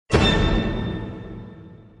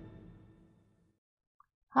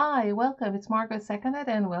Hi, welcome. It's Margaret Seconet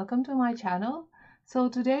and welcome to my channel. So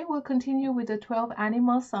today we'll continue with the 12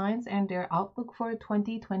 animal signs and their outlook for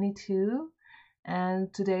 2022.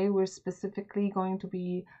 And today we're specifically going to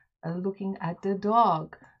be looking at the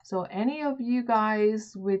dog. So any of you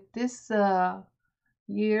guys with this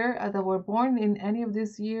year that were born in any of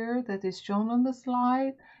this year that is shown on the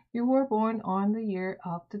slide, you were born on the year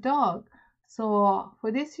of the dog. So for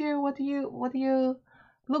this year, what do you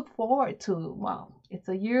look forward to? Well, it's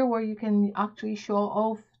a year where you can actually show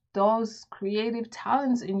off those creative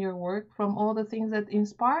talents in your work from all the things that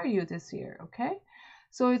inspire you this year, okay?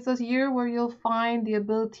 So it's a year where you'll find the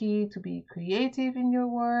ability to be creative in your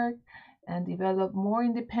work and develop more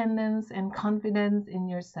independence and confidence in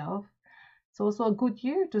yourself. It's also a good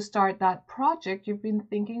year to start that project you've been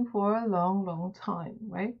thinking for a long, long time,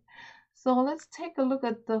 right? So let's take a look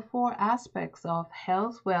at the four aspects of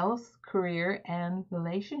health, wealth, career, and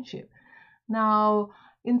relationship. Now,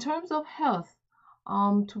 in terms of health,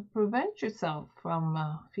 to prevent yourself from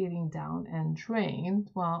feeling down and drained,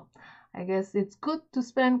 well, I guess it's good to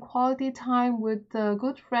spend quality time with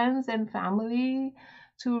good friends and family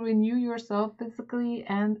to renew yourself physically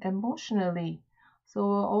and emotionally. So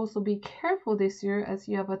also be careful this year as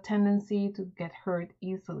you have a tendency to get hurt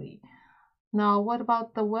easily. Now, what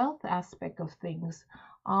about the wealth aspect of things?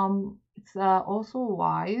 It's also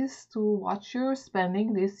wise to watch your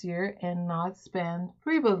spending this year and not spend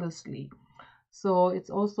frivolously. So it's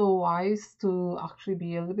also wise to actually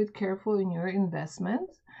be a little bit careful in your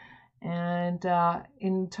investments. And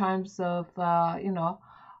in terms of,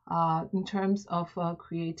 in terms of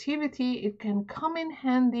creativity, it can come in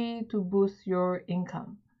handy to boost your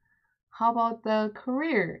income. How about the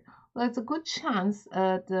career? Well, it's a good chance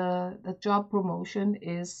the job promotion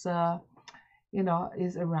is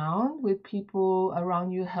around with people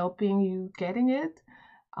around you helping you getting it.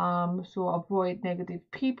 So avoid negative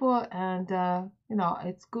people, and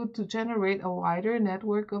it's good to generate a wider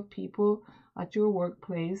network of people at your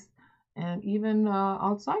workplace and even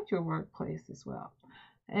outside your workplace as well.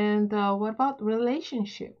 And what about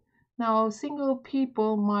relationship? Now, single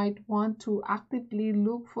people might want to actively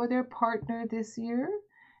look for their partner this year.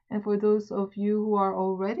 And for those of you who are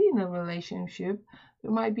already in a relationship,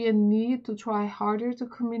 there might be a need to try harder to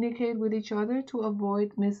communicate with each other to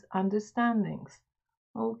avoid misunderstandings.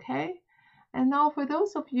 Okay? And now, for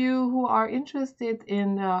those of you who are interested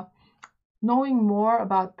in knowing more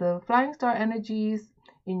about the flying star energies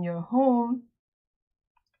in your home,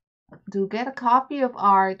 to get a copy of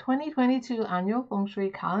our 2022 annual feng shui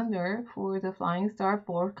calendar for the flying star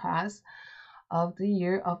forecast of the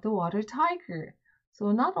year of the water tiger.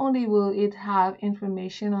 So not only will it have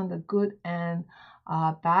information on the good and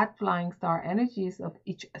bad flying star energies of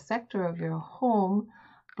each sector of your home,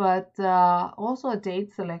 but also a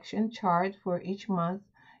date selection chart for each month.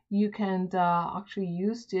 You can actually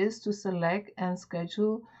use this to select and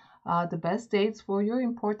schedule the best dates for your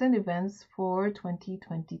important events for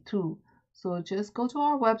 2022. So just go to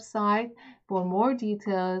our website for more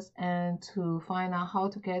details and to find out how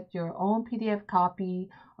to get your own PDF copy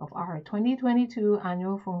of our 2022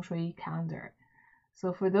 annual feng shui calendar.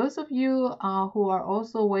 So for those of you who are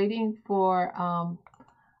also waiting for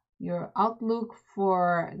your outlook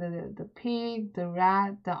for the pig, the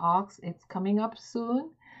rat, the ox, it's coming up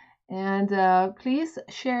soon. And please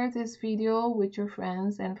share this video with your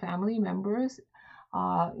friends and family members.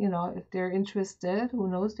 If they're interested, who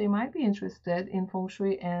knows, they might be interested in feng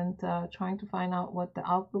shui and trying to find out what the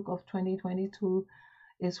outlook of 2022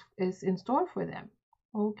 is in store for them.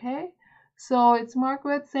 Okay, so it's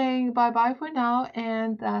Margaret saying bye bye for now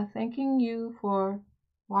and thanking you for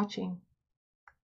watching.